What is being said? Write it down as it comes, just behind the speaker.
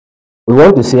We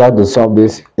want to see how to solve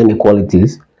these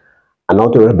inequalities and how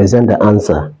to represent the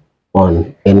answer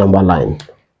on a number line.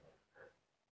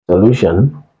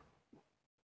 Solution: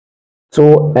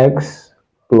 2x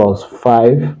plus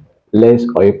 5 less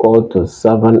or equal to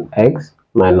 7x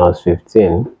minus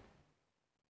 15.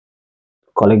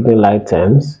 Collecting like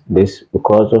terms, this will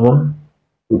cross over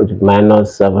with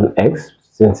minus 7x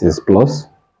since it's plus,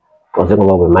 crossing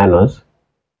over with minus,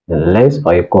 then less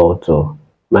or equal to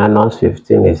minus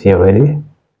 15 is here already.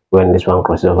 When this one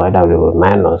crosses over, that will be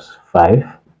minus 5.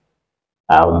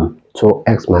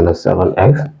 2x minus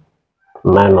 7x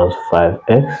minus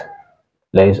 5x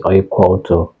less or equal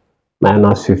to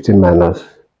minus 15 minus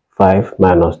 5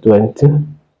 minus 20.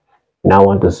 Now I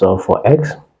want to solve for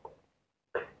x.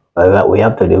 By that, we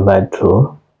have to divide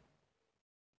through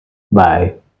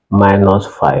by minus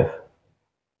 5.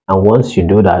 And once you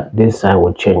do that, this sign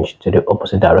will change to the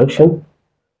opposite direction.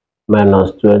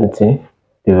 Minus 20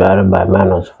 divided by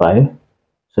minus 5.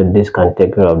 So this can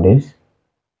take care of this.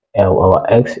 Our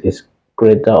x is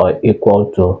greater or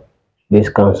equal to, this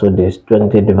cancel this,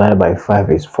 20 divided by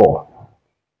 5 is 4.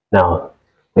 Now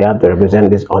we have to represent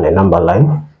this on a number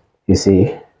line. You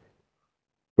see,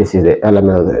 this is the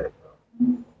element of the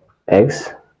x,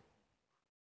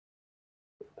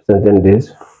 representing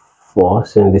this 4,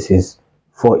 since this is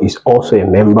 4 is also a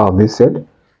member of this set,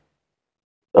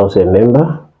 also a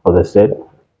member of the set,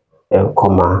 and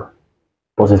comma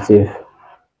positive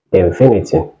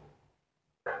infinity.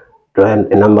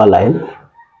 Drawing a number line,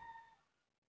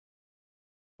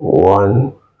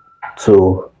 1,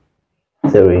 2,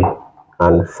 3,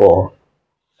 and 4.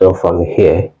 So from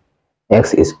here,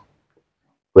 x is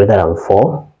greater than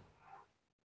 4.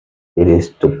 It is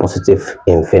to positive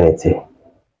infinity.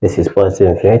 This is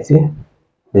positive infinity.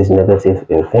 This is negative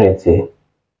infinity.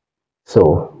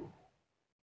 So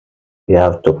you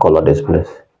have to color this place.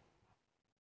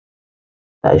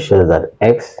 That shows that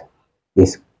x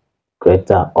is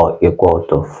greater or equal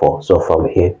to 4. So from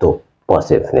here to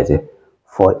positive infinity,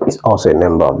 4 is also a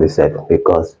member of this set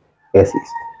because x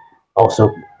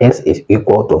is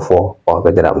equal to 4 or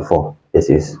greater than 4. This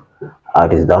is how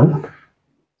it is done.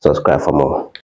 Subscribe for more.